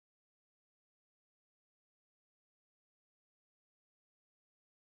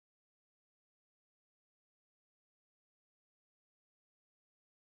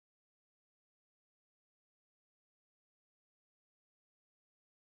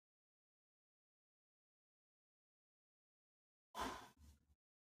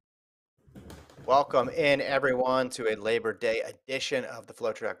Welcome in everyone to a Labor Day edition of the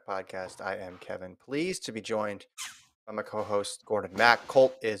FloTrack podcast. I am Kevin, pleased to be joined by my co-host Gordon Mack.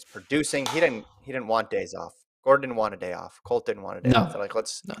 Colt is producing. He didn't want days off. Gordon didn't want a day off. Colt didn't want a day off. No, They're like,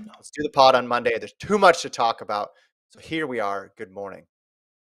 let's no. let's do the pod on Monday. There's too much to talk about. So here we are. Good morning.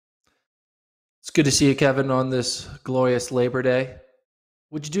 It's good to see you, Kevin, on this glorious Labor Day.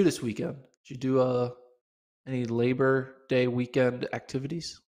 What'd you do this weekend? Did you do any Labor Day weekend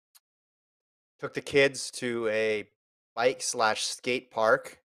activities? Took the kids to a bike/skate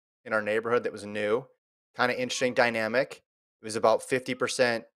park in our neighborhood that was new. Kind of interesting dynamic. It was about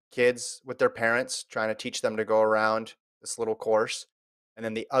 50% kids with their parents trying to teach them to go around this little course. And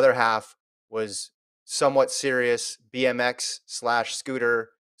then the other half was somewhat serious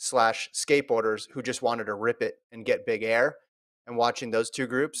BMX/scooter/skateboarders who just wanted to rip it and get big air. And watching those two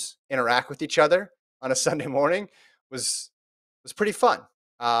groups interact with each other on a Sunday morning was was pretty fun.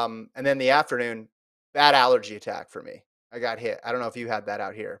 And then the afternoon, bad allergy attack for me. I got hit. I don't know if you had that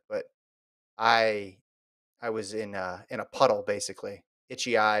out here, but I I was in a puddle basically.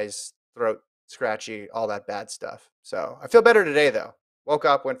 Itchy eyes, throat scratchy, all that bad stuff. So I feel better today though. Woke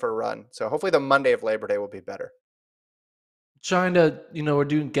up, went for a run. So hopefully the Monday of Labor Day will be better. Trying to, we're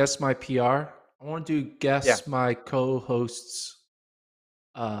doing Guess My PR. I want to do Yeah. Guess My co-host's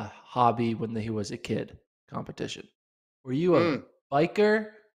hobby when he was a kid competition. Were you a Mm,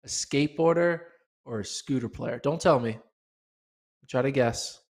 biker, a skateboarder, or a scooter player? Don't tell me. Try to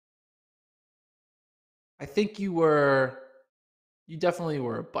guess. I think you definitely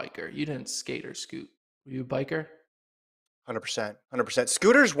were a biker. You didn't skate or scoot. Were you a biker? 100%. 100%.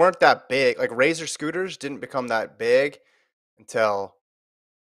 Scooters weren't that big. Like Razor scooters didn't become that big until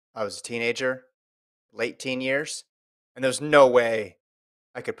I was a teenager, late teen years. And there's no way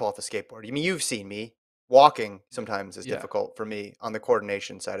I could pull off a skateboard. I mean, you've seen me. Walking sometimes is Yeah. difficult for me on the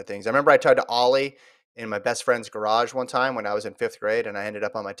coordination side of things. I remember I tried to ollie in my best friend's garage one time when I was in fifth grade, and I ended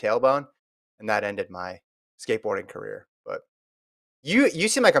up on my tailbone, and that ended my skateboarding career. But you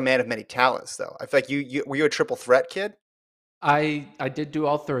seem like a man of many talents, though. I feel like you were you a triple threat kid? I did do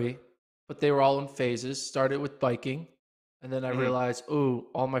all three, but they were all in phases. Started with biking, and then I Hmm. realized, oh,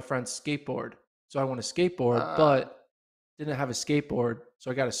 all my friends skateboard. So I want to skateboard, Ah. but didn't have a skateboard, so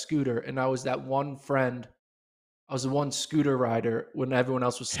I got a scooter, and I was that one friend. I was the one scooter rider when everyone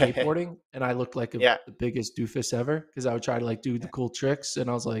else was skateboarding, and I looked like Yeah. the biggest doofus ever because I would try to like do the Yeah. cool tricks, and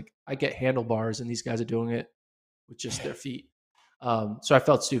I was like, I get handlebars, and these guys are doing it with just their feet. So I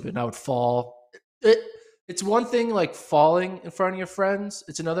felt stupid, and I would fall. It, it's one thing like falling in front of your friends.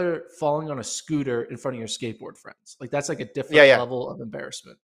 It's another falling on a scooter in front of your skateboard friends. Like that's like a Yeah. different Yeah. level of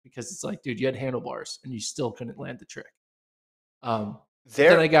embarrassment because it's like, dude, you had handlebars and you still couldn't land the trick. But then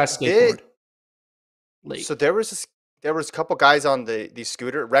There I got a did skateboard late. so there was a couple guys on these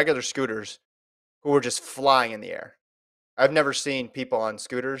regular scooters who were just flying in the air. I've never seen people on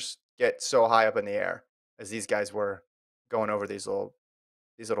scooters get so high up in the air as these guys were going over these little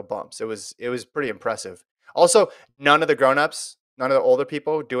bumps. It was pretty impressive. Also, none of the grown-ups, none of the older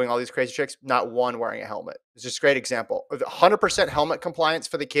people doing all these crazy tricks, not one wearing a helmet. It's just a great example. 100% helmet compliance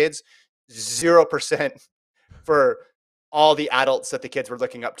for the kids, 0% for all the adults that the kids were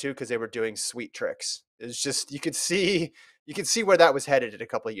looking up to because they were doing sweet tricks. It's just you could see where that was headed in a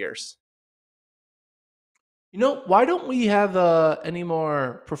couple of years. Why don't we have any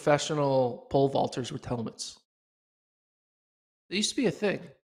more professional pole vaulters with helmets? It used to be a thing.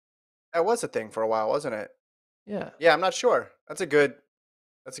 That was a thing for a while, wasn't it? Yeah. Yeah, I'm not sure. That's a good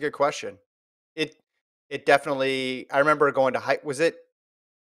question. It it definitely I remember going to high was it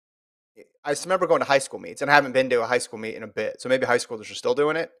I just remember going to high school meets, and I haven't been to a high school meet in a bit. So maybe high schoolers are still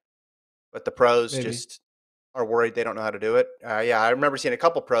doing it, but the pros Maybe. just are worried they don't know how to do it. Yeah, I remember seeing a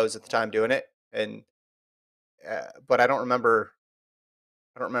couple pros at the time doing it, and but I don't remember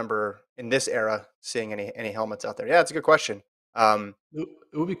in this era seeing any helmets out there. Yeah, it's a good question. Um, It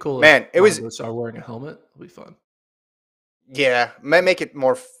would be cool if Man, it one of was us are wearing a helmet. It'll be fun. yeah, might make it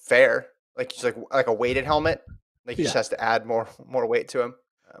more fair, like just like a weighted helmet, like he just Yeah. has to add more weight to him.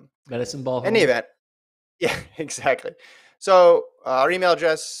 Um, Medicine ball any helmet. event, yeah, exactly. So our email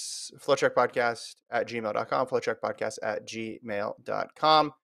address, flowtrackpodcast@gmail.com,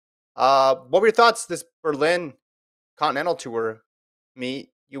 flowtrackpodcast@gmail.com. What were your thoughts this Berlin Continental Tour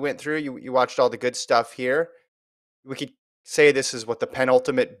meet you went through? You watched all the good stuff here. We could say this is what the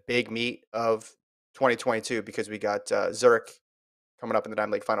penultimate big meet of 2022 because we got Zurich coming up in the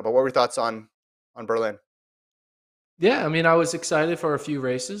Diamond League final. But what were your thoughts on Berlin? Yeah, I mean, I was excited for a few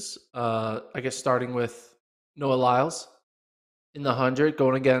races. I guess starting with Noah Lyles in the 100,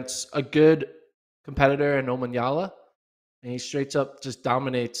 going against a good competitor in Omanyala, and he straight up just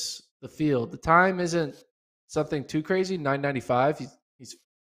dominates the field. The time isn't something too crazy. 9:95. He's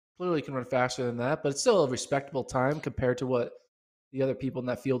clearly can run faster than that, but it's still a respectable time compared to what the other people in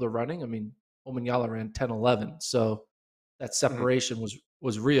that field are running. I mean, Omanyala ran 10:11, so that Mhm, separation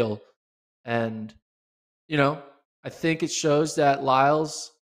was real. And you know, I think it shows that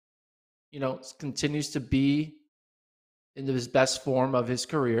Lyles, continues to be in his best form of his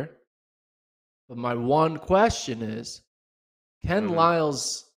career. But my one question is, can mhm,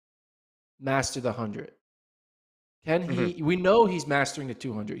 Lyles master the 100? Can mhm. he? We know he's mastering the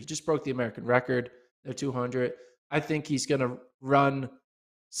 200. He just broke the American record, the 200. I think he's going to run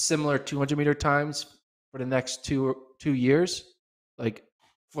similar 200-meter times for the next two years, like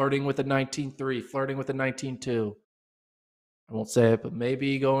flirting with a 19.3, flirting with a 19.2. I won't say it, but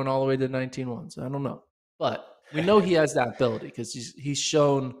maybe going all the way to 19.1s. I don't know. But we know he has that ability because he's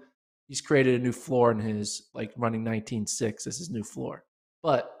shown he's created a new floor in his like running 19.6 as his new floor.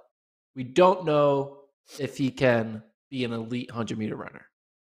 But we don't know if he can be an elite 100-meter runner.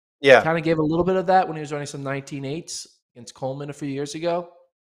 He Yeah. kind of gave a little bit of that when he was running some 19.8s against Coleman a few years ago.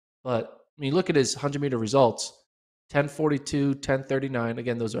 But I mean, look at his 100-meter results: 10:42, 10:39.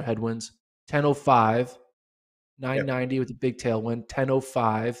 Again, those are headwinds. 10:05, Yep. 990 with a big tailwind,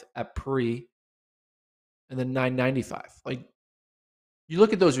 10:05 at pre, and then 995. Like you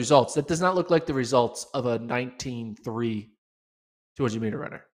look at those results, that does not look like the results of a 19.3 200-meter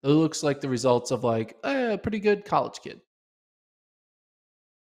runner. It looks like the results of like a pretty good college kid.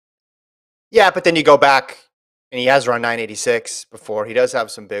 Yeah, but then you go back and he has run 986 before. He does have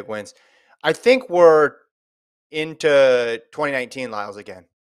some big wins. I think we're into 2019 Lyles again,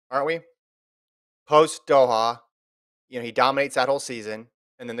 aren't we? Post Doha, he dominates that whole season.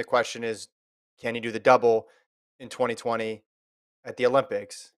 And then the question is, can he do the double in 2020 at the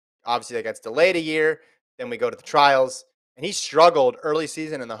Olympics? Obviously, that gets delayed a year. Then we go to the trials. And he struggled early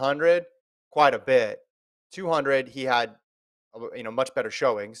season in the 100 quite a bit. 200, he had much better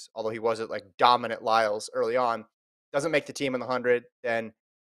showings, although he wasn't like dominant Lyles early on. Doesn't make the team in the 100, then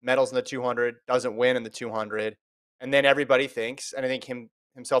medals in the 200, doesn't win in the 200. And then everybody thinks, and I think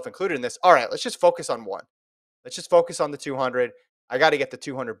himself included in this, all right, let's just focus on one. Let's just focus on the 200. I got to get the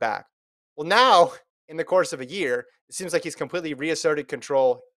 200 back. Well, now in the course of a year, it seems like he's completely reasserted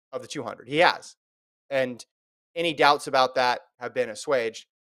control of the 200. He has. And any doubts about that have been assuaged.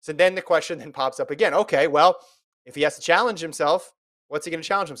 So then the question then pops up again. Okay, well, if he has to challenge himself, what's he going to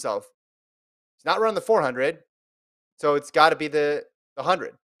challenge himself? He's not running the 400, so it's got to be the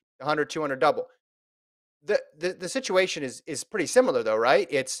 100, the 100 200 double. The situation is pretty similar though, right?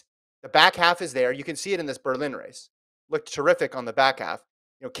 It's the back half is there. You can see it in this Berlin race. Looked terrific on the back half.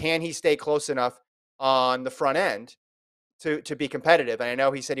 Can he stay close enough on the front end to be competitive? And I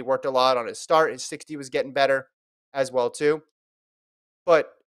know he said he worked a lot on his start. His 60 was getting better as well too.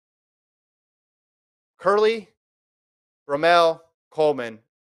 But Curly, Rommel, Coleman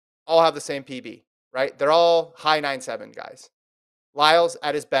all have the same PB, right? They're all high 9.7 guys. Lyles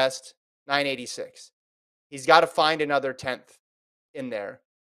at his best, 986. He's got to find another 10th in there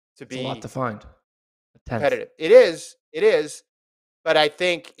to It's a lot be to find. A tenth. competitive. It is. But I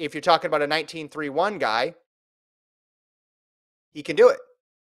think if you're talking about a 19.31 guy, he can do it.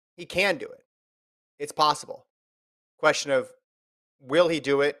 He can do it. It's possible. Question of will he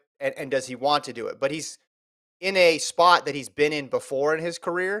do it and does he want to do it? But he's in a spot that he's been in before in his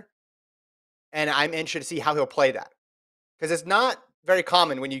career. And I'm interested to see how he'll play that. Because it's not very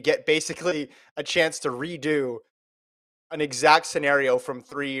common when you get basically a chance to redo an exact scenario from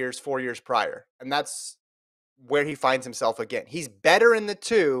 3 years, 4 years prior. And that's where he finds himself again. He's better in the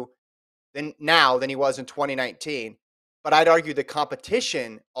two than he was in 2019. But I'd argue the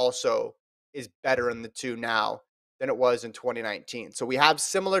competition also is better in the two now than it was in 2019. So we have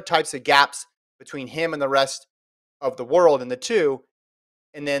similar types of gaps between him and the rest of the world in the two.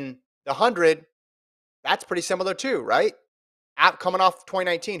 And then the 100, that's pretty similar too, right? Coming off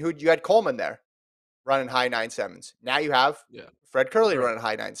 2019, who you had Coleman there running high 9.7s. Now you have Yeah. Fred Curley Correct. running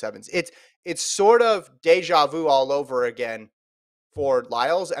high 9.7s. It's sort of deja vu all over again for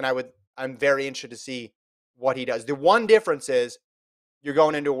Lyles, and I'm very interested to see what he does. The one difference is you're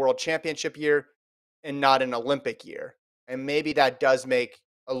going into a world championship year and not an Olympic year. And maybe that does make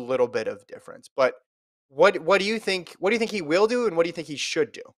a little bit of difference. But what do you think? What do you think he will do, and what do you think he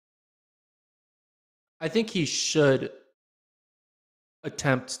should do? I think he should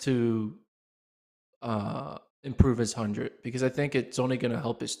attempt to improve his 100 because I think it's only going to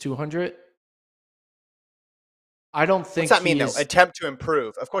help his 200. I don't What's think that mean he though? is. Attempt to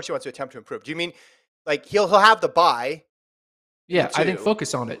improve. Of course, he wants to attempt to improve. Do you mean like he'll have the buy in the Yeah, I think two,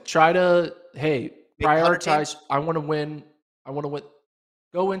 focus on it. Try to, hey, make the 100 team? prioritize. I want to win. I want to win.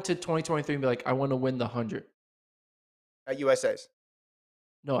 Go into 2023 and be like, I want to win the 100. at USA's.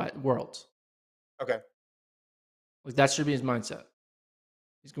 No, at Worlds. Okay. Like that should be his mindset.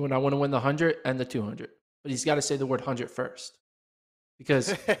 He's going, I want to win the 100 and the 200. But he's got to say the word 100 first.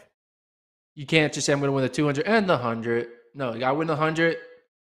 Because you can't just say, I'm going to win the 200 and the 100. No, you got to win the 100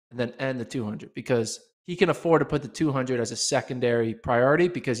 and then end the 200 because he can afford to put the 200 as a secondary priority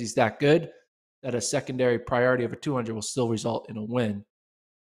because he's that good that a secondary priority of a 200 will still result in a win.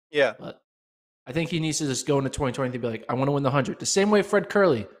 Yeah. But I think he needs to just go into 2020 and be like, I want to win the 100. The same way Fred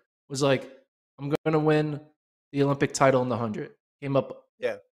Curley was like, I'm going to win the Olympic title in the 100. Came up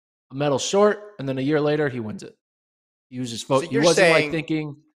Yeah. a medal short, and then a year later, he wins it. He was just So He you're wasn't like saying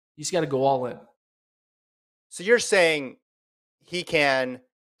thinking, he's got to go all in. so you're saying he can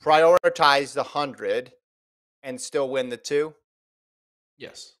prioritize the 100 and still win the 2?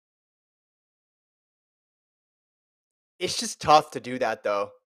 Yes. It's just tough to do that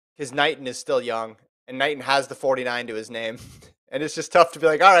though, because Knighton is still young, and Knighton has the 49 to his name, and it's just tough to be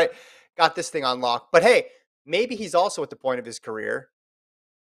like, all right, got this thing on lock. But hey, maybe he's also at the point of his career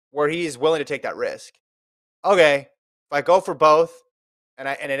where he's willing to take that risk. Okay, if I go for both, and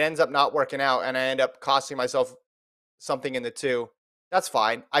it ends up not working out, and I end up costing myself something in the 2, that's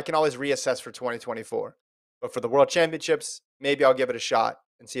fine. I can always reassess for 2024. But for the World Championships, maybe I'll give it a shot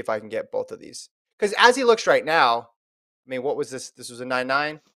and see if I can get both of these. Because as he looks right now, I mean, what was this? This was a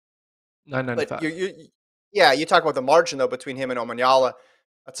 9-9. But 995. yeah, you talk about the margin though between him and Omanyala.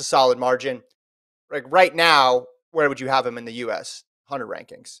 That's a solid margin. Like right now, where would you have him in the U.S. 100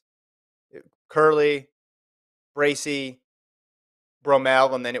 rankings? Curly, Bracy,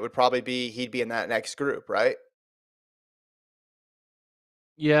 Bromell, and then it would probably be he'd be in that next group, right?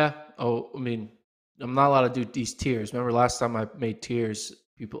 Yeah. Oh, I mean, I'm not allowed to do these tiers. Remember last time I made tiers,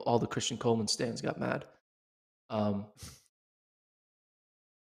 people, all the Christian Coleman stands got mad. Um,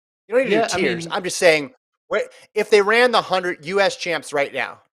 You don't need to do yeah, I tiers. mean, I'm just saying, if they ran the 100 U.S. champs right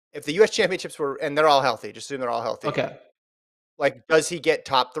now, if the U.S. championships were, and they're all healthy, just assume they're all healthy. okay, Like, does he get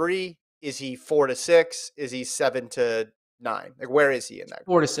top 3? Is he 4 to 6? Is he 7 to 9? Like, where is he in that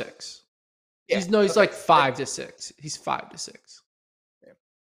four to group? six. Yeah. He's Okay. like 5 to 6. He's 5 to 6. Yeah.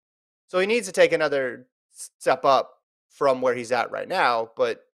 So he needs to take another step up from where he's at right now,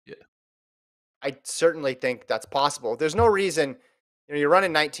 but Yeah. I certainly think that's possible. There's no reason, you're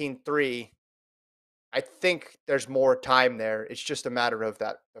running 19.3. I think there's more time there. It's just a matter of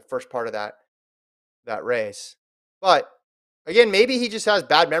the first part of that race. But again, maybe he just has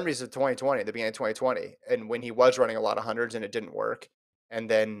bad memories of 2020, the beginning of 2020, and when he was running a lot of hundreds and it didn't work, and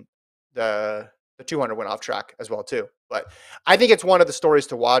then the 200 went off track as well too. But I think it's one of the stories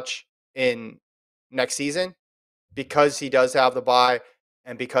to watch in next season because he does have the bye.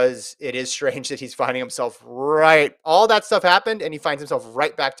 And because it is strange that he's finding himself right, all that stuff happened, and he finds himself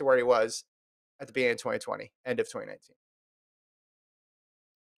right back to where he was at the beginning of 2020, end of 2019.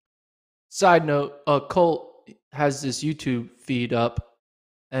 Side note, Colt has this YouTube feed up,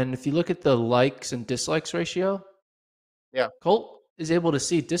 and if you look at the likes and dislikes ratio, Yeah. Colt is able to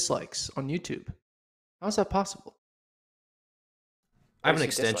see dislikes on YouTube. How is that possible? I Where have does an he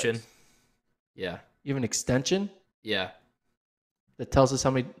extension. dislikes? Yeah. You have an extension Yeah. that tells us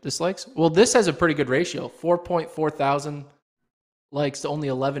how many dislikes? Well, this has a pretty good ratio 4.4 thousand likes to only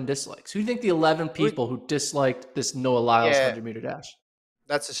 11 dislikes. Who do you think the 11 Who- people who disliked this Noah Lyles Yeah, 100-meter dash?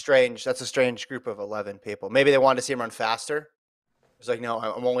 that's a strange group of 11 people. Maybe they wanted to see him run faster. It's like, no,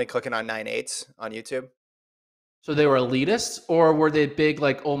 I'm only clicking on 9.8s on YouTube. So they were elitists, or were they big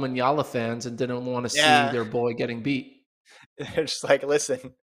like Omanyala fans and didn't want to see Yeah. their boy getting beat? They're just like,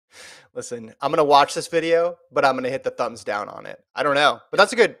 listen, I'm gonna watch this video, but I'm gonna hit the thumbs down on it. I don't know. But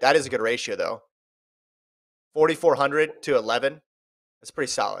that is a good ratio though. 4,400 to 11. That's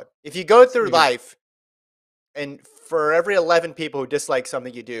pretty solid. If you go through Pretty good. life and for every 11 people who dislike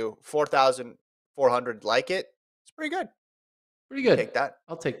something you do, 4,400 like it, it's pretty good. Pretty good. Take that.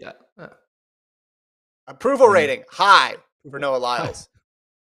 I'll take that. Yeah. Approval I mean, rating high for Noah Lyles.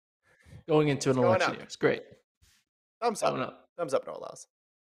 going into an It's going election up. year. It's great. Thumbs Going up. up. Thumbs up, Noah Lyles.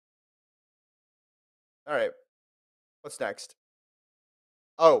 All right. What's next?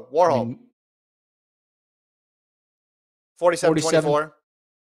 Oh, I Warholm. mean, 47, 47-24.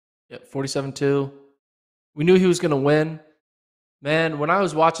 yeah, 47-2. We knew he was going to win. Man, when I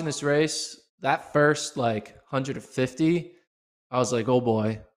was watching this race, that first like 150, I was like, oh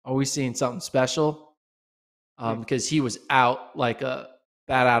boy, are we seeing something special? Because he was out like a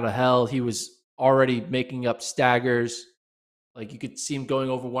bat out of hell. He was already making up staggers. Like you could see him going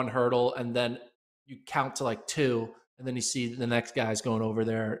over one hurdle, and then you count to like two, and then you see the next guy's going over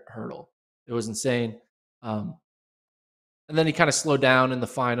their hurdle. It was insane. And And then he kind of slowed down in the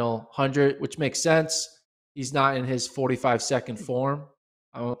final 100, which makes sense. He's not in his 45-second form.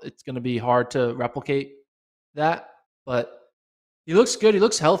 It's going to be hard to replicate that, but he looks good. He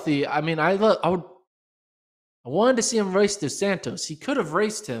looks healthy. I mean, I wanted to see him race Dos Santos. He could have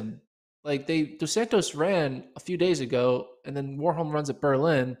raced him. Like Dos Santos ran a few days ago, and then Warholm runs at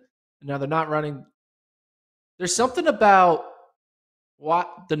Berlin, and now they're not running. There's something about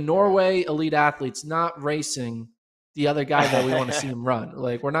what the Norway elite athletes not racing the other guy that we want to see him run.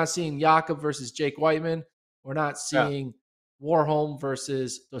 Like we're not seeing Jakob versus Jake Whiteman. We're not Yeah. seeing Warholm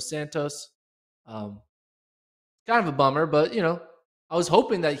versus Dos Santos. Kind of a bummer, but I was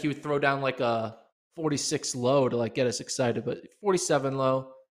hoping that he would throw down like a 46 low to like get us excited, but 47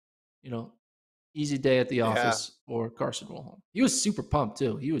 low, easy day at the Yeah. office for Carson Warholm. He was super pumped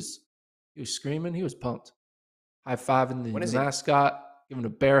too. He was screaming. He was pumped. High fiving the mascot, giving a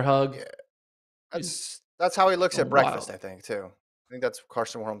bear hug. Yeah. That's how he looks at breakfast, wild. I think, too. I think that's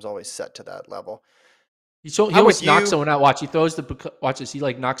Carson Worm's always set to that level. He always knocks someone out. Watch, he throws watch this. He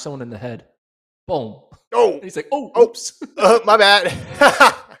like knocks someone in the head. Boom. Oh, and he's like, oops. My bad.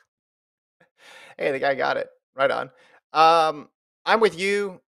 Hey, the guy got it. Right on. I'm with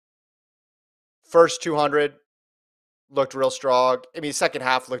you. First 200 looked real strong. I mean, second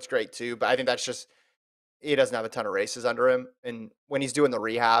half looked great too, but I think that's just he doesn't have a ton of races under him. And when he's doing the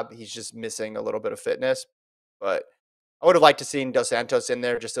rehab, he's just missing a little bit of fitness. But I would have liked to seen Dos Santos in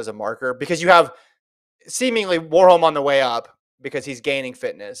there just as a marker because you have seemingly Warholm on the way up because he's gaining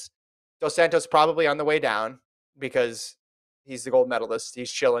fitness. Dos Santos probably on the way down because he's the gold medalist.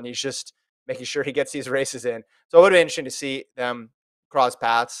 He's chilling. He's just making sure he gets these races in. So it would have been interesting to see them cross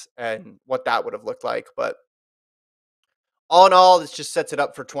paths and what that would have looked like. But all in all, this just sets it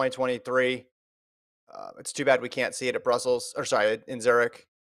up for 2023. It's too bad we can't see it at Brussels, or sorry, in Zurich.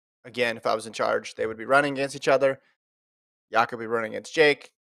 Again, if I was in charge, they would be running against each other. Jakob would be running against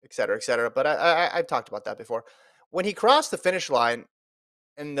Jake, et cetera, et cetera. But I've talked about that before. When he crossed the finish line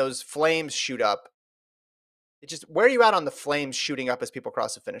and those flames shoot up, it just where are you at on the flames shooting up as people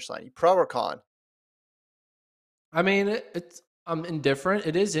cross the finish line? You pro or con? I mean, I'm indifferent.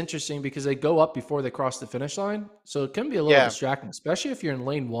 It is interesting because they go up before they cross the finish line, so it can be a little distracting, especially if you're in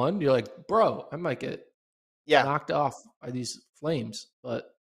lane 1. You're like, bro, I might get knocked off by these flames. But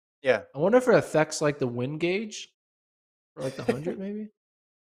I wonder if it affects like the wind gauge for like the 100, maybe.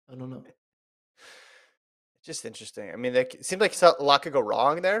 I don't know. Just interesting. I mean, it seems like a lot could go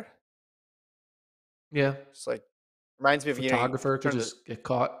wrong there. Yeah, it's like reminds me of photographer could just get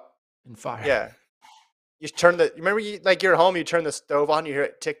caught in fire. Yeah. You turn remember you're at home, you turn the stove on, you hear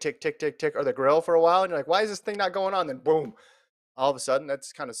it tick, tick, tick, tick, tick, or the grill for a while, and you're like, why is this thing not going on? Then boom, all of a sudden,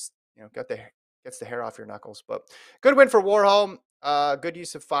 that's kind of, gets the hair off your knuckles. But good win for Warholm. Good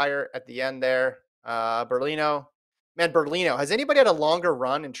use of fire at the end there. Berlino. Man, Berlino. Has anybody had a longer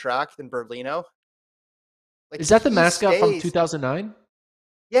run in track than Berlino? Like, is that the mascot from 2009?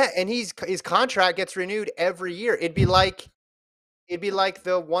 Yeah, and his contract gets renewed every year. It'd be like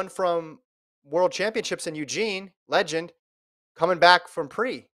the one from World Championships in Eugene, Legend, coming back from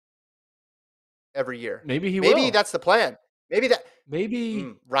pre every year. Maybe Maybe that's the plan.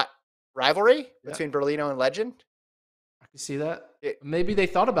 Maybe rivalry between Berlino and Legend. I can see that. Maybe they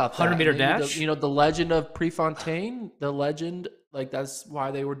thought about that. 100-meter dash. The legend of Prefontaine, the legend, like that's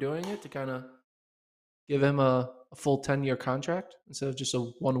why they were doing it, to kind of give him a full 10-year contract instead of just a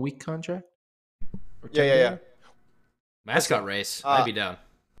 1-week contract. Yeah. Mascot race. I'd be down.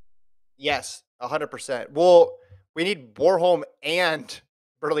 Yes, 100%. Well, we need Warholm and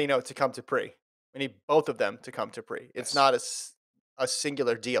Berlino to come to pre. We need both of them to come to pre. It's not a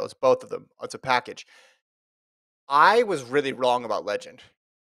singular deal. It's both of them. It's a package. I was really wrong about Legend.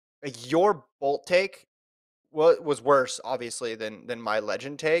 Like, your Bolt take was worse, obviously, than my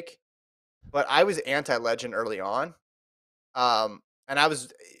Legend take. But I was anti-Legend early on. And I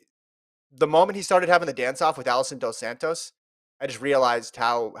was the moment he started having the dance off with Alison Dos Santos, I just realized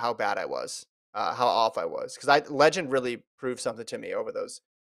how bad I was, how off I was, because Legend really proved something to me over those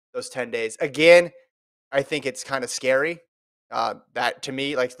 10 days. Again, I think it's kind of scary. That to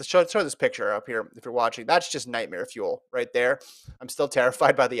me, like, let's show this picture up here if you're watching. That's just nightmare fuel right there. I'm still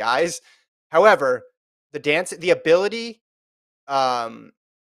terrified by the eyes. However, the ability to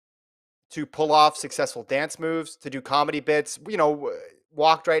pull off successful dance moves, to do comedy bits,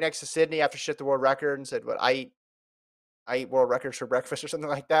 walked right next to Sydney after she hit the world record and said, "What I eat world records for breakfast," or something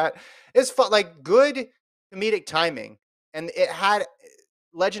like that. It's fun, like good comedic timing, and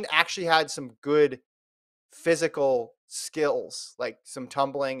Legend actually had some good physical skills, like some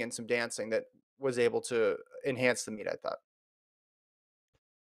tumbling and some dancing that was able to enhance the meet, I thought.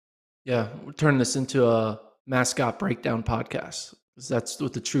 Yeah, we're turning this into a mascot breakdown podcast, because that's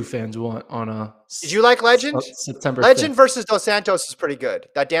what the true fans want on Did you like Legend? September Legend 5th. versus Dos Santos is pretty good.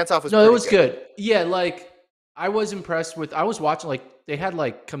 That dance off was No, it pretty was good. Yeah, like I was impressed with. I was watching like they had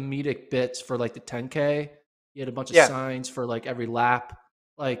like comedic bits for like the 10K. You had a bunch of Yeah. signs for like every lap.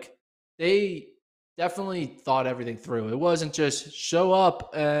 Like they definitely thought everything through. It wasn't just show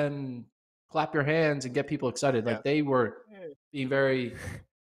up and clap your hands and get people excited. Yeah. Like they were being very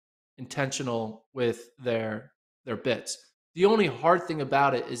intentional with their bits. The only hard thing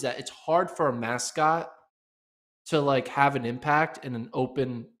about it is that it's hard for a mascot to like have an impact in an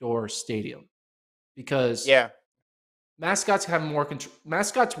open door stadium, because Yeah. mascots have more control.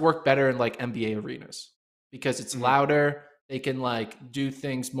 Mascots work better in like NBA arenas because it's Mhm. louder. They can like do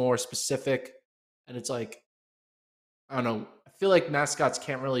things more specific, and it's like I don't know. I feel like mascots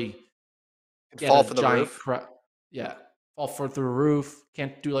can't really Could get fall a from the giant roof. yeah, fall through the roof.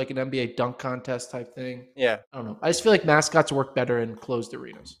 Can't do like an NBA dunk contest type thing. Yeah. I don't know. I just feel like mascots work better in closed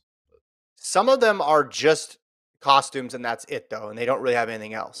arenas. Some of them are just costumes and that's it though, and they don't really have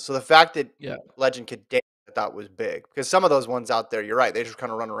anything else. So the fact that Yeah, Legend could dance, I thought was big because some of those ones out there, you're right, they just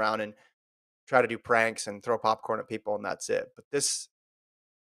kind of run around and try to do pranks and throw popcorn at people and that's it. But this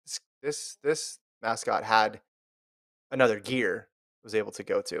mascot had another gear was able to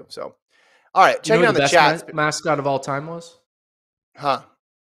go to. So all right, you know checking who on the the best chats. mascot of all time was? Huh.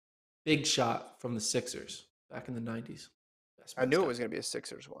 Big Shot from the Sixers back in the 90s. Best I knew it mascot, was gonna be a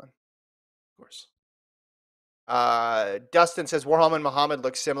Sixers one. of course. Dustin says Warholm and Muhammad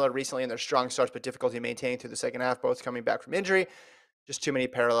look similar recently in their strong starts, but difficulty maintaining through the second half, both coming back from injury. Just too many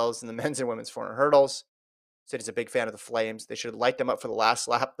parallels in the men's and women's 400 hurdles. Said he's a big fan of the Flames. They should light them up for the last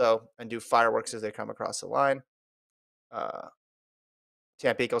lap, though, and do fireworks as they come across the line. Uh,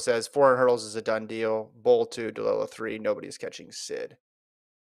 Tampico says 400 hurdles is a done deal. Bowl 2, Delilah 3. Nobody's catching Sid.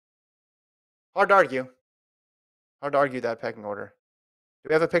 Hard to argue. Hard to argue that pecking order. Do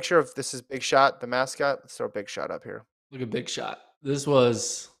we have a picture of this is Big Shot, the mascot? Let's throw Big Shot up here. Look at Big Shot. This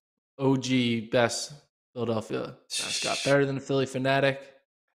was OG best Philadelphia mascot. Better than the Philly Fanatic.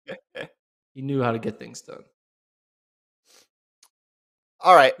 He knew how to get things done.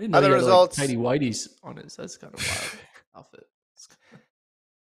 All right. I didn't know Other he had like results. tidy whiteys on his. That's kind of wild outfit.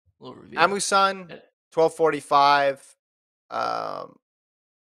 Little reveal. Amusan, 1245.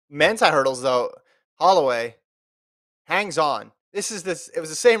 Men's high hurdles, though, Holloway hangs on. It was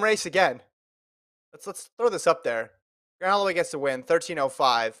the same race again. Let's throw this up there. Grant Holloway gets the win,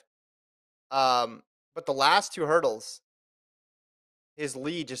 13:05. But the last two hurdles, his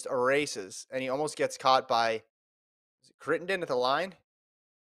lead just erases, and he almost gets caught by Crittenden at the line.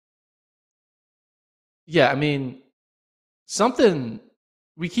 Yeah, I mean, something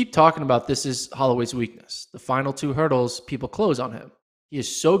we keep talking about. This is Holloway's weakness. The final two hurdles, people close on him. He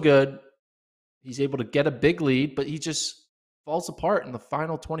is so good. He's able to get a big lead, but he just falls apart in the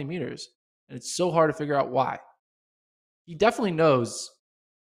final 20 meters. And it's so hard to figure out why. He definitely knows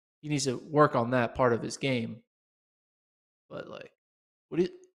he needs to work on that part of his game. But like, what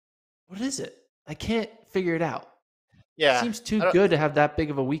is it? I can't figure it out. It Yeah, seems too good to have that big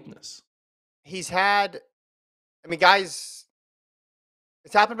of a weakness. he's had. I mean, guys,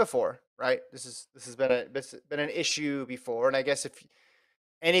 it's happened before, right? This has been an issue before, and I guess if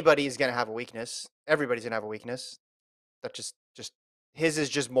anybody is going to have a weakness, everybody's going to have a weakness. That just his is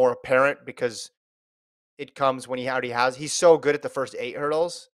just more apparent because it comes when he already has. He's so good at the first 8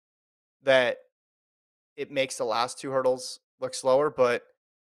 hurdles that it makes the last 2 hurdles look slower. But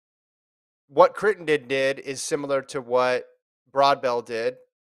what Crittenden did is similar to what Broadbell did,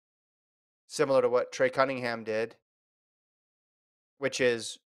 similar to what Trey Cunningham did, which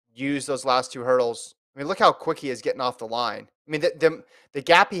is use those last 2 hurdles. I mean, look how quick he is getting off the line. I mean, the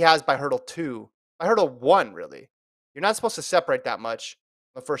gap he has by hurdle 2, by hurdle 1, really. You're not supposed to separate that much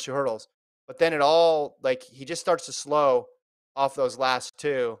the first 2 hurdles. But then it all, like, he just starts to slow off those last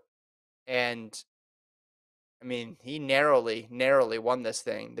 2. And, I mean, he narrowly won this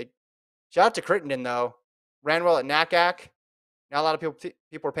thing. Shout out to Crittenden, though. Ran well at NACAC. Now a lot of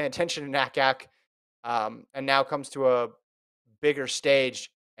people are paying attention to NACAC. And now comes to a bigger stage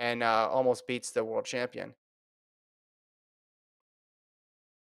and almost beats the world champion.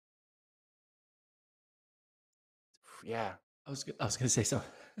 Yeah. I was gonna say something.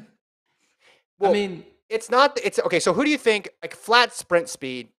 Well, I mean, it's not. It's okay. So who do you think, like flat sprint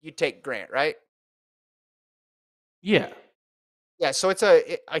speed, you take Grant, right? yeah. Yeah. So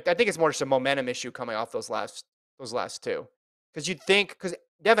I think it's more just a momentum issue coming off those last 2. Because you'd think because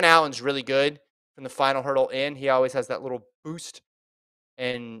Devin Allen's really good from the final hurdle in. He always has that little boost,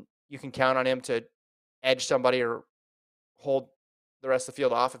 and you can count on him to edge somebody or hold the rest of the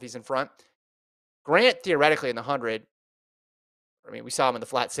field off if he's in front. Grant, theoretically, in the 100, I mean, we saw him in the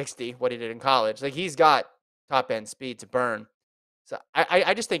flat 60, what he did in college. Like, he's got top end speed to burn. So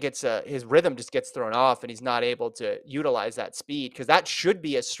I just think it's his rhythm just gets thrown off and he's not able to utilize that speed because that should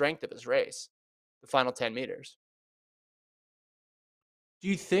be a strength of his race, the final 10 meters. Do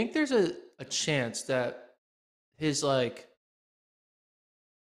you think there's a chance that his like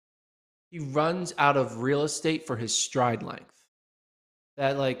he runs out of real estate for his stride length?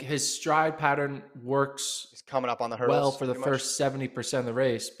 That like his stride pattern works He's coming up on the well hurdles for the too much. first 70% of the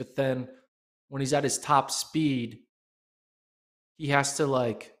race, but then when he's at his top speed, he has to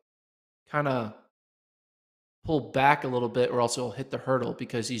like kind of pull back a little bit or else he'll hit the hurdle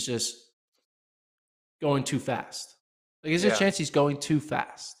because he's just going too fast. Like, is there a Yeah. chance he's going too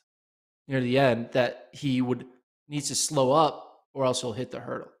fast near the end that he would needs to slow up or else he'll hit the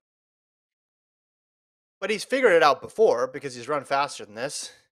hurdle? But he's figured it out before because he's run faster than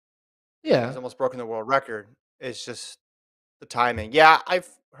this. Yeah. He's almost broken the world record. It's just the timing. Yeah, I've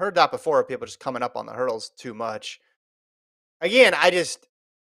heard that before. People just coming up on the hurdles too much. Again,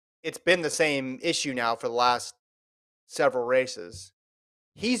 it's been the same issue now for the last several races.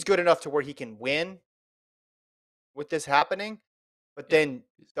 He's good enough to where he can win with this happening, but Yeah. then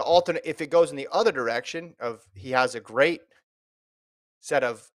the alternate, if it goes in the other direction of he has a great set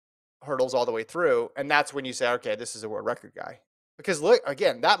of hurdles all the way through, and that's when you say, okay, this is a world record guy. Because look,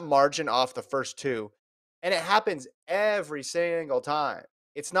 again, that margin off the first two, and it happens every single time.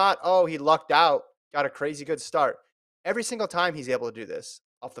 It's not, oh, he lucked out, got a crazy good start. Every single time he's able to do this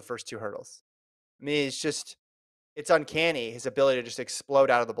off the first two hurdles. I mean, it's uncanny his ability to just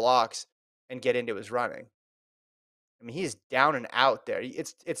explode out of the blocks and get into his running. I mean, he's down and out there.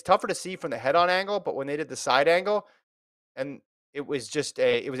 It's tougher to see from the head on angle, but when they did the side angle, and it was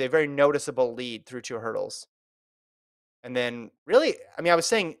a very noticeable lead through two hurdles. And then really, I mean, I was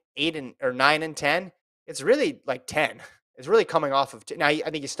saying 9 and 10. It's really like 10. It's really coming off of 10. Now, I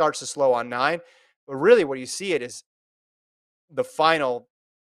think he starts to slow on 9, but really where you see it is the final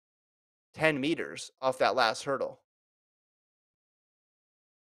 10 meters off that last hurdle.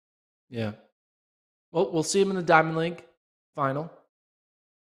 Yeah. Well, we'll see him in the Diamond League final.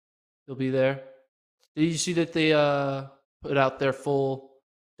 He'll be there. Did you see that they put out their full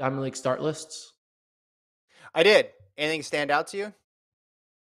Diamond League start lists? I did. Anything stand out to you?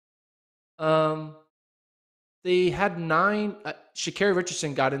 They had 9. Sha'Carri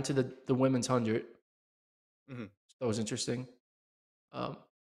Richardson got into the women's 100. Mm-hmm. That was interesting.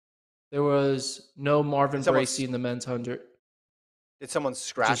 There was no Marvin Bracey in the men's 100. Did someone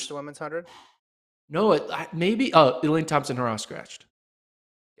scratch the women's 100? No, maybe. Oh, Elaine Thompson-Herah scratched.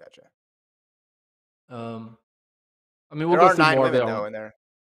 Gotcha. I mean, we'll go through more of it in there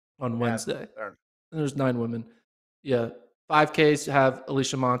on Wednesday. There's 9 women. Yeah. 5Ks have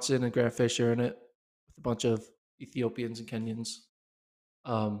Alicia Monson and Grant Fisher in it with a bunch of Ethiopians and Kenyans.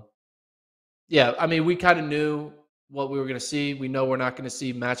 Yeah, I mean, we kind of knew what we were going to see. We know we're not going to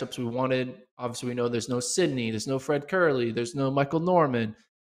see matchups we wanted. Obviously, we know there's no Sydney, there's no Fred Curley, there's no Michael Norman,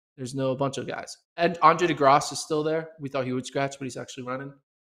 there's no bunch of guys. And Andre DeGrasse is still there. We thought he would scratch, but he's actually running.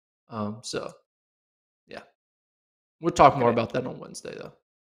 So, yeah. We'll talk more about that on Wednesday, though.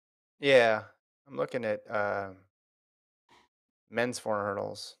 Yeah. I'm looking at men's 400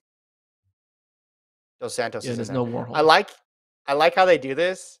 hurdles. Dos Santos is there's in there. no Warholm. I like how they do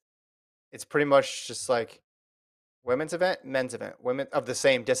this. It's pretty much just like women's event, men's event, women of the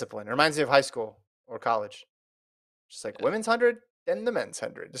same discipline. It reminds me of high school or college. Just like women's 100, then the men's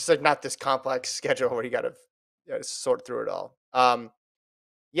 100. Just like not this complex schedule where you got to sort through it all.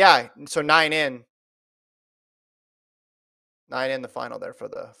 Yeah. So 9 in the final there for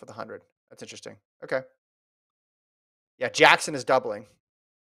the 100. That's interesting. Okay. Yeah, Jackson is doubling.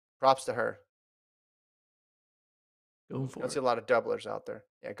 Props to her. Going for Don't it. see a lot of doublers out there.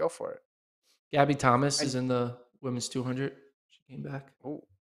 Yeah, go for it. Gabby Thomas is in the women's 200. She came back. Ooh,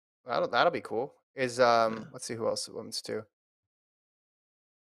 that'll be cool. Let's see who else women's 2.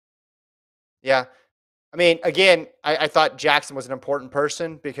 Yeah, I mean, again, I thought Jackson was an important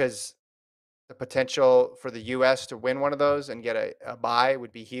person because the potential for the U.S. to win one of those and get a bye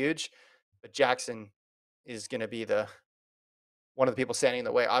would be huge. But Jackson is going to be one of the people standing in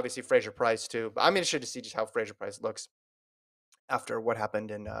the way. Obviously, Fraser Price too. But I'm interested to see just how Fraser Price looks after what happened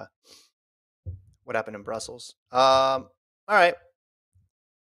in Brussels. All right.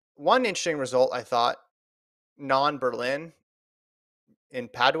 One interesting result I thought, non-Berlin in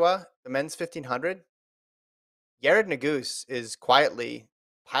Padua, the men's 1500. Yared Nuguse is quietly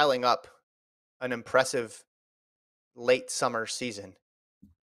piling up an impressive late summer season.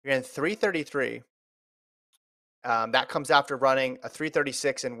 You're in 333. That comes after running a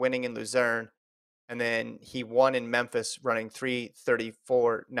 336 and winning in Luzerne. and then he won in Memphis running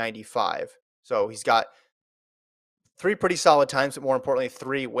 3:34.95. So he's got 3 pretty solid times, but more importantly,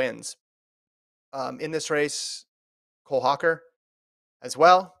 3 wins. In this race, Cole Hawker as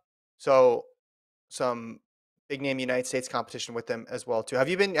well. So some big name United States competition with them as well too. Have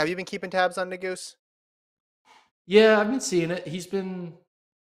you been keeping tabs on Goose? Yeah, I've been seeing it. He's been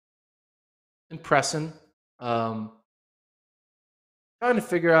impressing. Trying to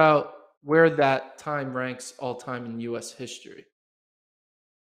figure out where that time ranks all time in U.S. history.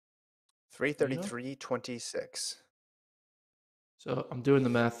 3:33.26. So I'm doing the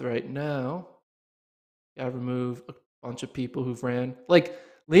math right now. Gotta remove a bunch of people who've ran. Like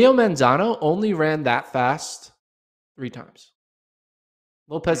Leo Manzano only ran that fast 3 times.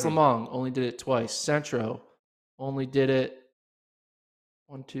 Lopez Lamong only did it twice. Centro only did it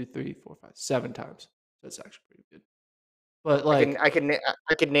 1, 2, 3, 4, 5, 7 times. That's actually pretty good. But like I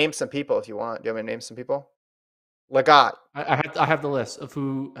could name some people if you want. Do you want me to name some people? Legat, I have the list of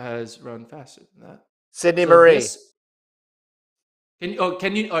who has run faster than that. Sydney So Marie. Can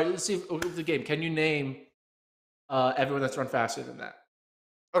you let's see the game. Can you name everyone that's run faster than that?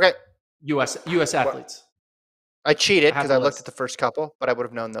 Okay. US athletes. I cheated I have because the I looked list. at the first couple, but I would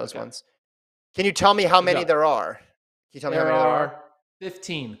have known those Okay. ones. Can you tell me how Good many job. there are? Can you tell me how many there are?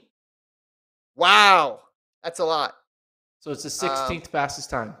 15. Wow. That's a lot. So it's the 16th fastest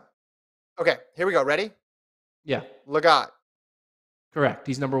time. Okay, here we go. Ready? Yeah. Legat, Correct.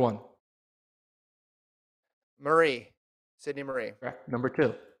 He's number 1. Marie, Sydney Marie, Correct. Number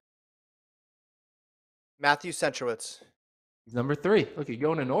 2. Matthew Centrowitz, He's number 3. Look, you're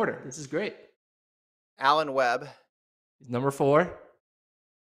going in order. This is great. Alan Webb, He's number 4.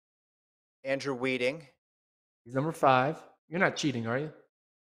 Andrew Weeding. He's number 5. You're not cheating, are you?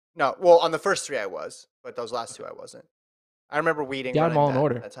 No, well, on the first 3 I was, but those last 2 I wasn't. I remember Weeding Got them running all in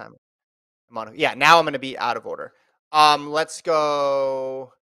order. that time. Yeah, now I'm going to be out of order. Let's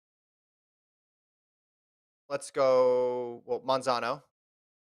go. Well, Manzano.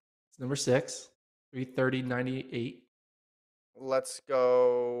 It's number 6. 3:30.98. Let's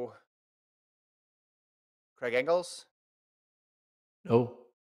go. Craig Engels. No.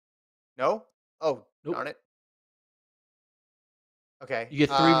 No? Oh, Nope. darn it. Okay. You get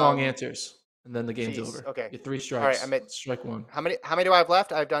 3 wrong answers, and then the game's Jeez, over. okay. You get 3 strikes. All right, I'm at strike 1. How many do I have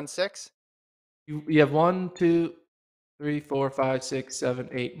left? I've done 6. You have 1, 2, 3, 4, 5, 6, 7,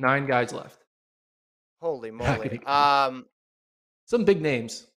 8, 9 guys left. Holy Not moly. gonna Some big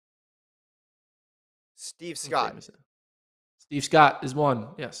names. Steve Scott. Steve Scott is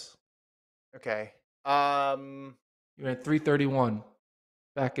 1. Yes. Okay. You ran 3:31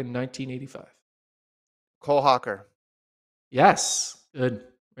 back in 1985. Cole Hawker. Yes.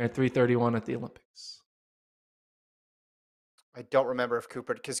 Good. Ran 3:31 at the Olympics. I don't remember if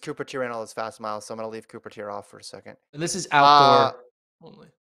because Cooper T ran all his fast miles, so I'm going to leave Cooper T off for a second. And this is outdoor only.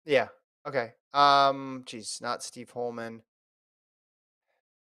 Yeah. Okay. Geez, not Steve Holman.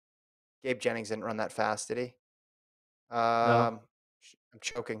 Gabe Jennings didn't run that fast, did he? No. I'm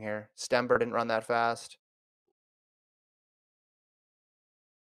choking here. Stember didn't run that fast.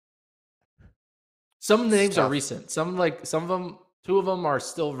 Some names are recent. Some of them, 2 of them are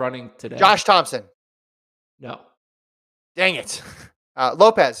still running today. Josh Thompson. No. Dang it.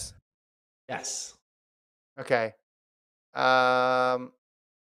 Lopez. Yes. Okay.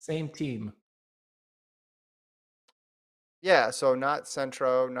 Same team. Yeah, so not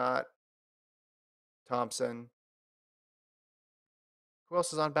Centro, not Thompson. Who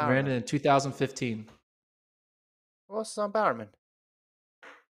else is on Bowerman? Ran it in 2015. Who else is on Bowerman?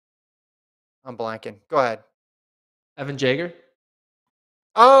 I'm blanking. Go ahead. Evan Jager.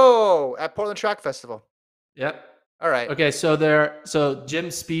 Oh, at Portland Track Festival. Yep. All right. Okay, so Jim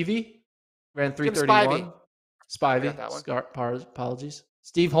Spivey ran 3:31. Spivey. Apologies.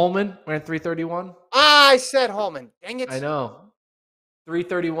 Steve Holman ran 3:31. I said Holman. Dang it. I know.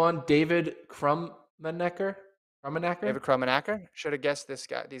 3:31. David Krummenacker. David Krummenacker. Should have guessed these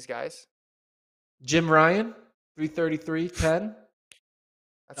guys. Jim Ryan, 3:33.10.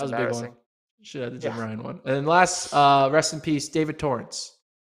 That's that was embarrassing. A big one. Should have the Jim Ryan one. And then last, rest in peace, David Torrance.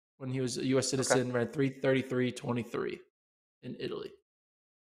 When he was a U.S. citizen, ran 3:33.23 in Italy.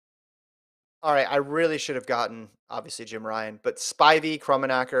 All right, I really should have gotten, obviously, Jim Ryan. But Spivey,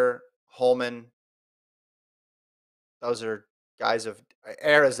 Krummenacker, Holman, those are guys of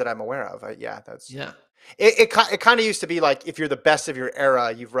eras that I'm aware of. That's Yeah. It kind of used to be like if you're the best of your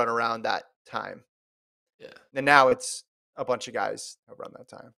era, you've run around that time. Yeah. And now it's a bunch of guys have run that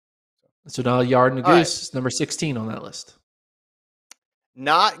time. So now Yard and All Goose is number 16 on that list.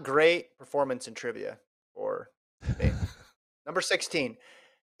 Not great performance in trivia for me. Number 16.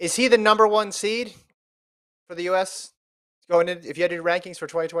 Is he the number one seed for the U.S. going in? If you had to do rankings for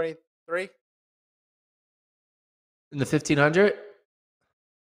 2023, In the 1500,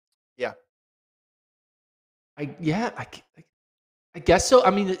 yeah, I guess so.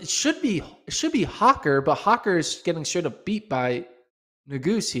 I mean, it should be Hawker, but Hawker is getting straight up beat by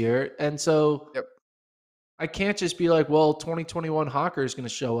Nagoose here, and so yep, I can't just be like, well, 2021 Hawker is going to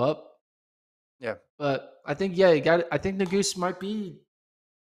show up. yeah, But I think, yeah, you got it. I think Nagoose might be.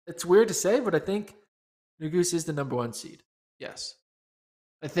 It's weird to say, but I think Nagoose is the number one seed. Yes.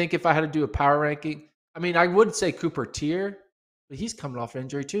 I think if I had to do a power ranking, I mean, I would say Cooper Tier, but he's coming off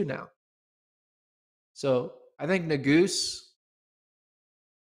injury too now. So I think Nagoose,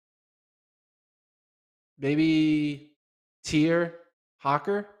 maybe Tier,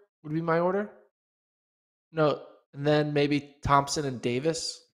 Hawker would be my order. No, and then maybe Thompson and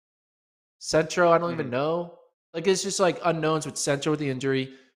Davis. Centro, I don't even hmm know. Like it's just like unknowns with Centro with the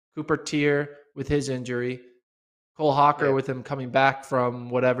injury, Cooper Tier with his injury, Cole Hawker yeah, with him coming back from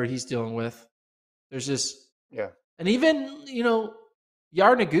whatever he's dealing with. There's just yeah, and even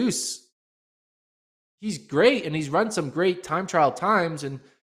Yar Nagoose, he's great and he's run some great time trial times and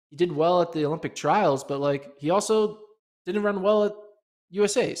he did well at the Olympic trials, but like he also didn't run well at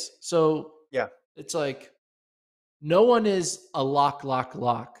USA's. So yeah, it's like no one is a lock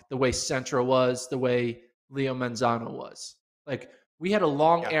the way Centro was, the way Leo Manzano was. Like we had a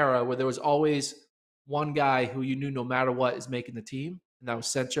long yeah, era where there was always one guy who you knew no matter what is making the team, and that was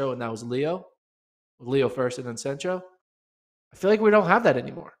Centro and that was Leo. Leo first and then Centro. I feel like we don't have that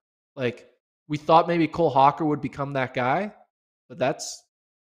anymore. Like we thought maybe Cole Hawker would become that guy, but that's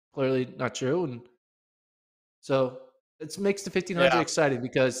clearly not true. And so it makes the 1500 yeah. exciting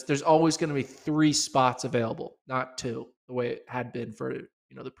because there's always going to be 3 spots available, not 2, the way it had been for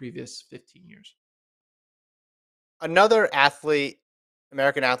the previous 15 years. Another athlete,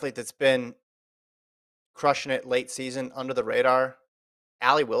 American athlete that's been crushing it late season under the radar,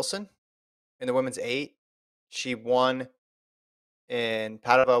 Allie Wilson in the women's 8. She won in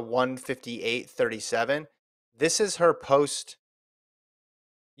Padova 158.37. This is her post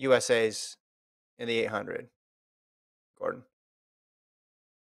USA's in the 800, Gordon.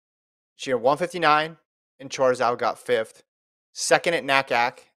 She had 159 and Chorzów got fifth. Second at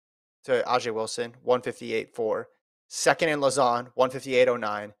NACAC to Ajay Wilson, 158.4. Second in Lausanne,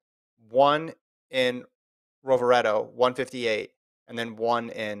 158.09. One in Rovereto, 158. And then one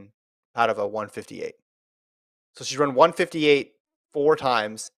in Padova, 158. So she's run 158 4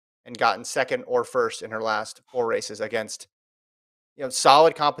 times and gotten second or first in her last 4 races against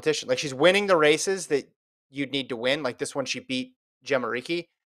solid competition. Like she's winning the races that you'd need to win. Like this one, she beat Gemma Ricci.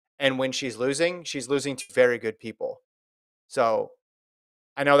 And when she's losing to very good people. So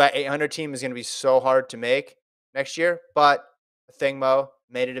I know that 800 team is going to be so hard to make next year, but Thing Mo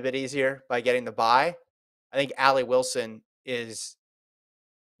made it a bit easier by getting the bye. I think Allie Wilson is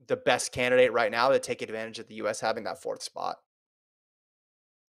the best candidate right now to take advantage of the U.S. having that 4th spot.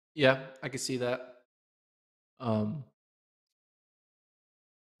 Yeah, I could see that. Um,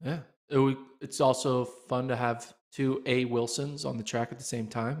 yeah, it's also fun to have 2 A Wilsons on the track at the same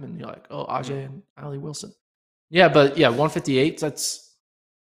time, and you're like, oh, Mhm. Ajay and Ali Wilson. Yeah, but yeah, 158. That's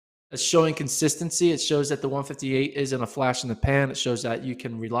showing consistency. It shows that the 158 isn't a flash in the pan. It shows that you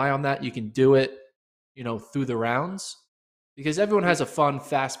can rely on that. You can do it, through the rounds, because everyone has a fun,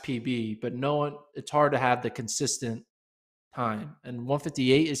 fast PB, but no one. It's hard to have the consistent time. And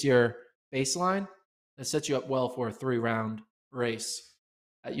 158 is your baseline. That sets you up well for a 3-round race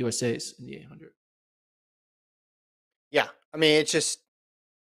at USA's in the 800. Yeah, I mean it's just,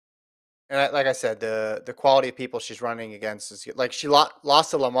 and like I said, the quality of people she's running against is like she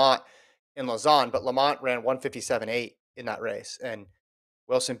lost to Lamont in Lausanne, but Lamont ran 157.8 in that race, and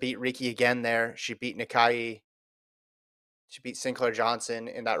Wilson beat Ricci again there. She beat Nakai. She beat Sinclair Johnson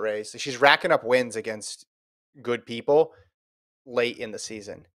in that race. She's racking up wins against good people late in the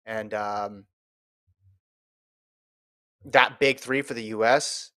season, and that big 3 for the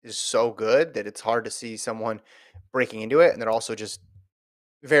U.S. is so good that it's hard to see someone breaking into it, and they're also just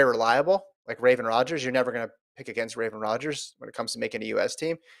very reliable. Like Raven Rogers, you're never going to pick against Raven Rogers when it comes to making a U.S.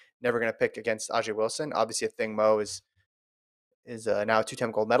 team. Never going to pick against Ajay Wilson. Obviously, a thing Mo is now a 2-time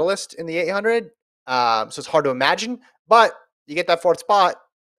gold medalist in the 800. So it's hard to imagine, but you get that 4th spot.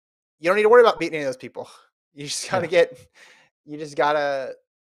 You don't need to worry about beating any of those people. You just got to Yeah. you just got to,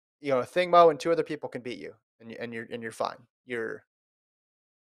 Thing Mo and 2 other people can beat you and you're fine. You're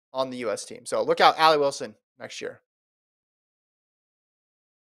on the U.S. team. So look out Allie Wilson next year.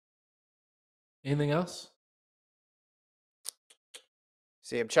 Anything else?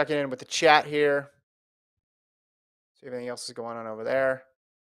 See, I'm checking in with the chat here. See if anything else is going on over there.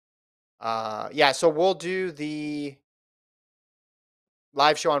 Yeah, so we'll do the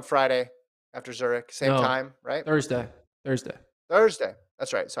live show on Friday after Zurich, same No, time, right? Thursday. Thursday. Thursday.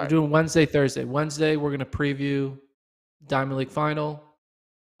 That's right. We're Sorry. doing Wednesday, Thursday. Wednesday, we're gonna preview Diamond League final,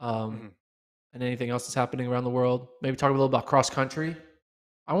 Mhm. and anything else that's happening around the world. Maybe talk a little about cross country.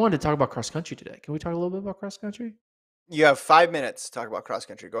 I wanted to talk about cross country today. Can we talk a little bit about cross country? You have 5 minutes to talk about cross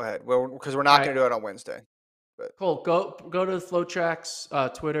country. Go ahead. Well, because we're All not right, going to do it on Wednesday. But cool. Go to FloTrack's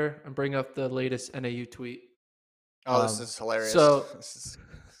Twitter and bring up the latest NAU tweet. oh, this is hilarious. So This is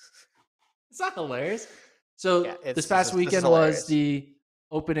it's not hilarious. yeah. So It's this past this is weekend was hilarious. the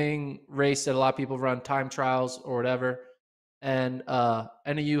opening race that a lot of people run time trials or whatever. And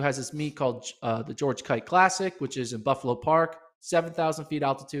NAU has this meet called the George Kite Classic, which is in Buffalo Park, 7,000 feet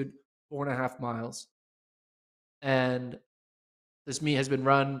altitude, 4.5 miles. And this meet has been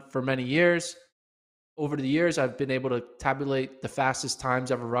run for many years. Over the years, I've been able to tabulate the fastest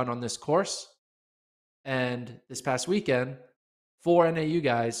times ever run on this course. And this past weekend, 4 NAU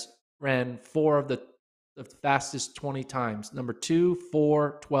guys ran four of the fastest 20 times. Number 2,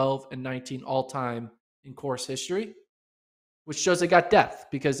 4, 12, and 19 all time in course history, which shows they got depth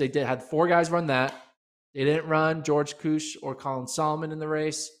because they had four guys run that. They didn't run George Kush or Colin Solomon in the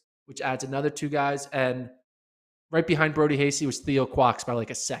race, which adds another two guys. And right behind Brody Hasty was Theo Quacks by like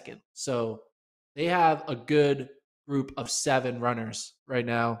a second. So they have a good group of 7 runners right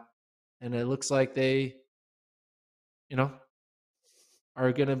now. And it looks like they, you know,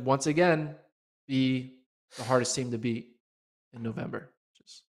 are going to once again be the hardest team to beat in November.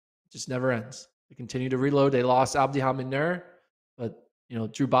 Just never ends. They continue to reload. They lost Abdi Hamid Nur, but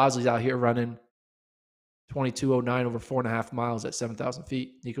Drew Bosley's out here running 22:09 over 4.5 miles at 7,000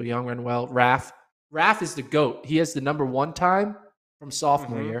 feet. Nico Young ran well. Raf is the GOAT. He has the number 1 time from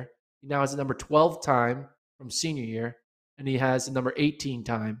sophomore year. He now has the number 12 time from senior year, and he has the number 18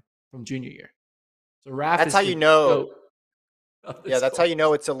 time from junior year. So Raf That's is how the you know. GOAT of Yeah, this that's how you know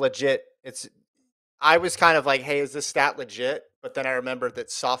course. it's a legit. It's. I was kind of like, hey, is this stat legit? But then I remembered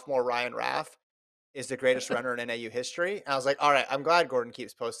that sophomore Ryan Raff is the greatest runner in NAU history. And I was like, all right, I'm glad Gordon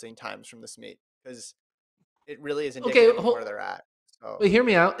keeps posting times from this meet because it really is Okay, indicative of where they're at. So but hear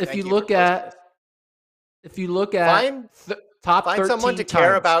me out. thank you for posting this. If you look at Find top find someone to 13 care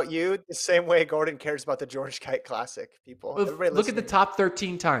times, about you the same way Gordon cares about the George Kite Classic. People, everybody look at the listening. top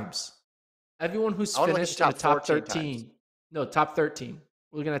 13 times. Everyone who's I want to look at the finished in the top top 14 times. 13. No, top 13.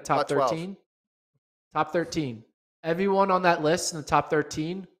 We're looking at top About 12. 13. Top 13. Everyone on that list in the top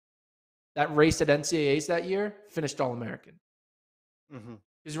 13 that raced at NCAAs that year finished All American. Mm-hmm.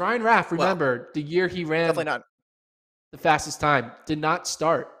 Because Ryan Raff, Well, remember, the year he ran definitely not. the fastest time did not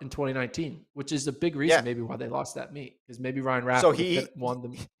start in 2019, which is a big reason Yeah. maybe why they lost that meet. Because maybe Ryan Raff So would have won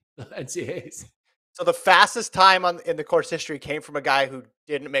the NCAAs. So the fastest time in the course history came from a guy who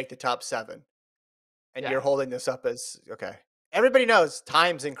didn't make the top 7. And Yeah. you're holding this up as okay. Everybody knows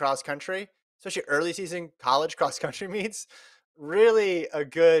times in cross country, especially early season college cross country meets, really a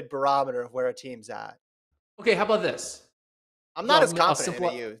good barometer of where a team's at. Okay, how about this? I'm So not as confident in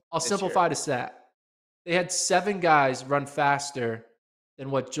AU I'll this simplify year. the stat. They had 7 guys run faster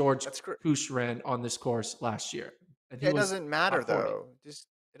than what George That's great. Kush ran on this course last year, and he It was doesn't matter top 40. though. Just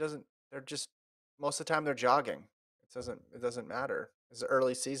it doesn't. They're just most of the time they're jogging. It doesn't matter. It's the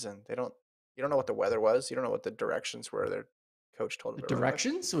early season. They don't. You don't know what the weather was. You don't know what the directions were. Their coach told The them to run with.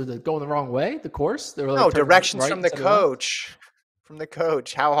 directions were they going the wrong way? The course they were like No, turning directions right from the instead of left. coach. From the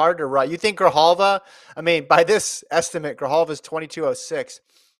coach. How hard to run. You think Grijalva, I mean, by this estimate, Grijalva's 22:06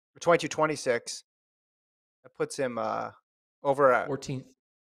 or 22:26. That puts him over at 14th.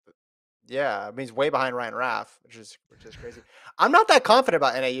 yeah, I mean he's way behind Ryan Raff, which is crazy. I'm not that confident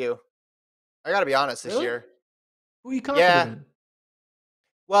about NAU. I got to be honest this Really? year. Who are you Yeah. confident in?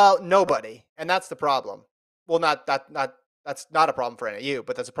 Well, nobody. And that's the problem. Well, that's not a problem for NAU,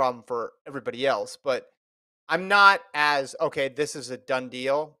 but that's a problem for everybody else, but I'm not as okay, this is a done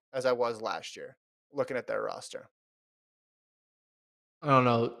deal as I was last year looking at their roster. I don't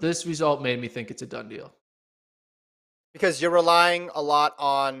know. This result made me think it's a done deal. Because you're relying a lot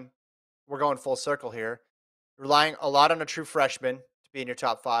on we're going full circle here. You're relying a lot on a true freshman to be in your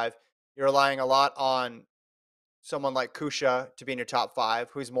top 5. You're relying a lot on someone like Kusha to be in your top 5,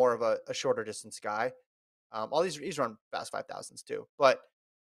 who's more of a shorter distance guy. All he's run fast 5,000s too, but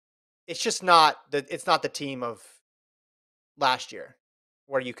it's just not the team of last year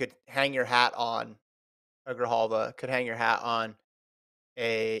where you could hang your hat on a Grijalva, could hang your hat on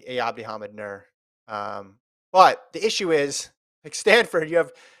a Abdi Hamid Nur. But the issue is, like Stanford, you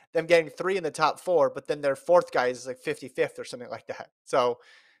have them getting 3 in the top 4, but then their 4th guy is like 55th or something like that. So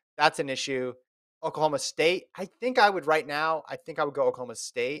that's an issue. Oklahoma State, I think I would go Oklahoma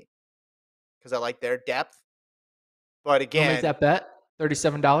State. because I like their depth. But You want to make again, that bet?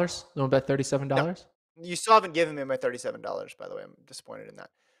 $37? You want to bet no, $37? you still haven't given me my $37. By the way, I'm disappointed in that.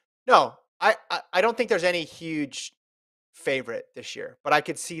 No, I don't think there's any huge favorite this year, but I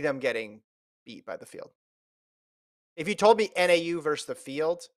could see them getting beat by the field. If you told me NAU versus the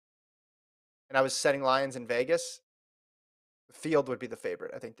field, and I was setting lines in Vegas, the field would be the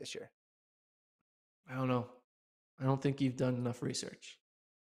favorite. I think this year. I don't know. I don't think you've done enough research.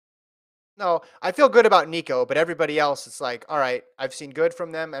 No, I feel good about Nico, but everybody else, it's like, all right, I've seen good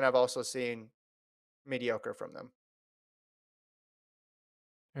from them, and I've also seen mediocre from them.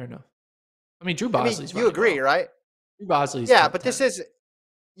 Fair enough. I mean, Drew I mean, Bosley's you running agree, well. right? Drew Bosley's Yeah, top but 10.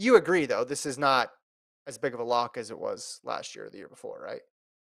 you agree though, this is not as big of a lock as it was last year or the year before, right?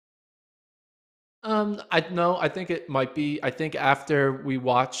 I no, I think it might be. I think after we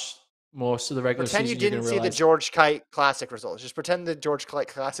watch most of the regular Pretend you season, you're didn't gonna see the realize George Kite Classic results. Just pretend the George Kite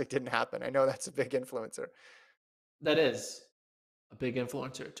Classic didn't happen. I know that's a big influencer. that is a big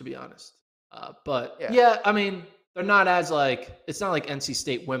influencer, to be honest. But Yeah, yeah, I mean, they're not as like it's not like NC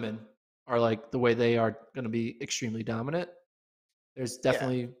State women are like the way they are going to be extremely dominant. There's yeah.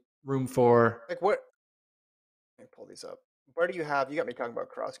 definitely room for. Like what? Let me pull these up. Where do you have? You got me talking about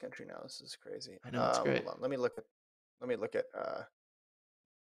cross country now. This is crazy. I know it's great. Hold on. Let me look at. Let me look at.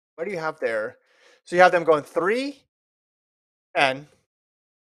 What do you have there? So you have them going 3, 10,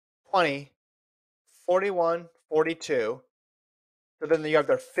 20, 41, 42. So then you have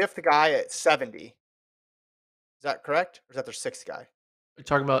their fifth guy at 70. Is that correct? Or is that their sixth guy? You're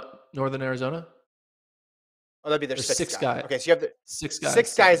talking about Northern Arizona. Oh, that'd be their There's sixth six guy. guy, Okay, so you have the six guys,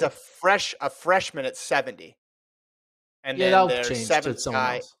 sixth guy is 70. a freshman at 70. And Yeah, then that'll their change to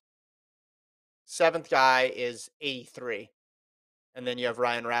someone else. seventh guy is 83. And then you have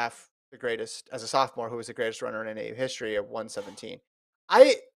Ryan Raff, the greatest as a sophomore, who was the greatest runner in NAU history at 117.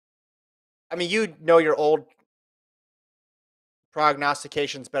 I I mean, you know your old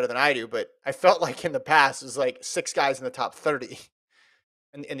prognostications better than I do, but I felt like in the past it was like 6 guys in the top 30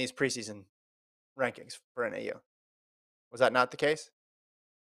 in these preseason rankings for NAU. Was that not the case?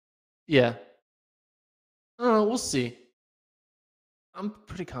 Yeah. We'll see. I'm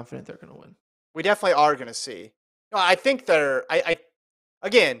pretty confident they're going to win. We definitely are going to see. No, I think they're.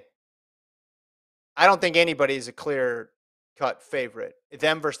 Again, I don't think anybody is a clear cut favorite.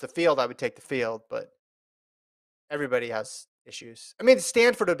 Them versus the field, I would take the field, but everybody has issues. I mean,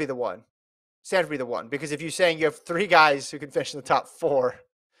 Stanford would be the one. Stanford would be the one because if you're saying you have 3 guys who can finish in the top 4,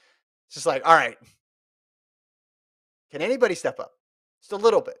 it's just like, all right, can anybody step up? Just a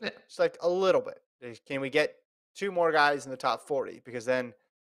little bit. Yeah. Just like a little bit. Can we get 2 more guys in the top 40? Because then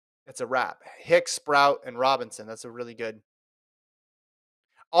it's a wrap. Hicks, Sprout, and Robinson. That's a really good.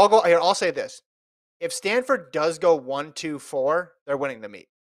 I'll say this. If Stanford does go 1, 2, 4, they're winning the meet.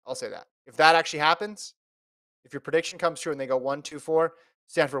 I'll say that. If that actually happens, if your prediction comes true and they go 1, 2, 4,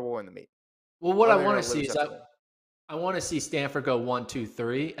 Stanford will win the meet. Well, what I They're want gonna to see lose is after that. I want to see Stanford go 1, 2,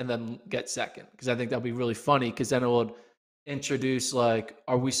 3, and then get second because I think that'll be really funny because then it would introduce like,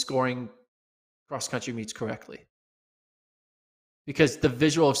 are we scoring cross country meets correctly? Because the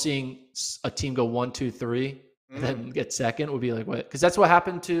visual of seeing a team go 1, 2, 3, and then get second would be like, what? Because that's what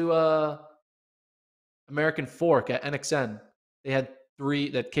happened to American Fork at NXN. They had 3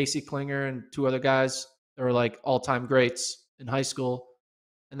 that Casey Klinger and 2 other guys. They were like all-time greats in high school,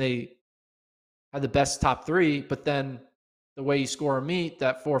 and they had the best top 3. But then the way you score a meet,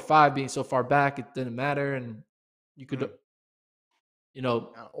 that 4 or 5 being so far back, it didn't matter, and you could,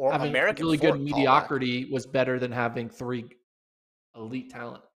 Or having American really good Fork callback. mediocrity was better than having 3 elite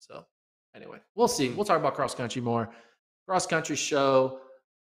talent. So anyway, we'll see. We'll talk about cross country more. Cross country show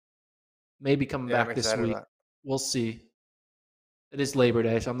maybe coming Yeah, I'm back this excited week. about it. We'll see. It is Labor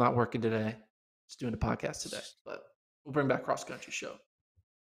Day, so I'm not working today. Just doing the podcast today, but we'll bring back cross country show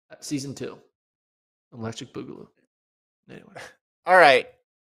season 2, Electric Boogaloo. Anyway, All right.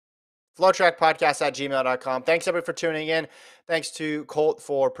 FloTrack podcast at gmail.com. Thanks everybody for tuning in. Thanks to Colt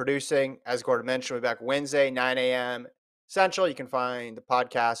for producing. As Gordon mentioned, we'll be back Wednesday, 9 a.m. Central. You can find the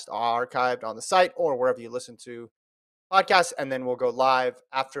podcast archived on the site or wherever you listen to podcasts. And then we'll go live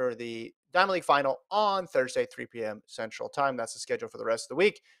after the Diamond League final on Thursday, 3 p.m. Central Time. That's the schedule for the rest of the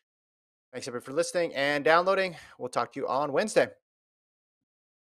week. Thanks everybody for listening and downloading. We'll talk to you on Wednesday.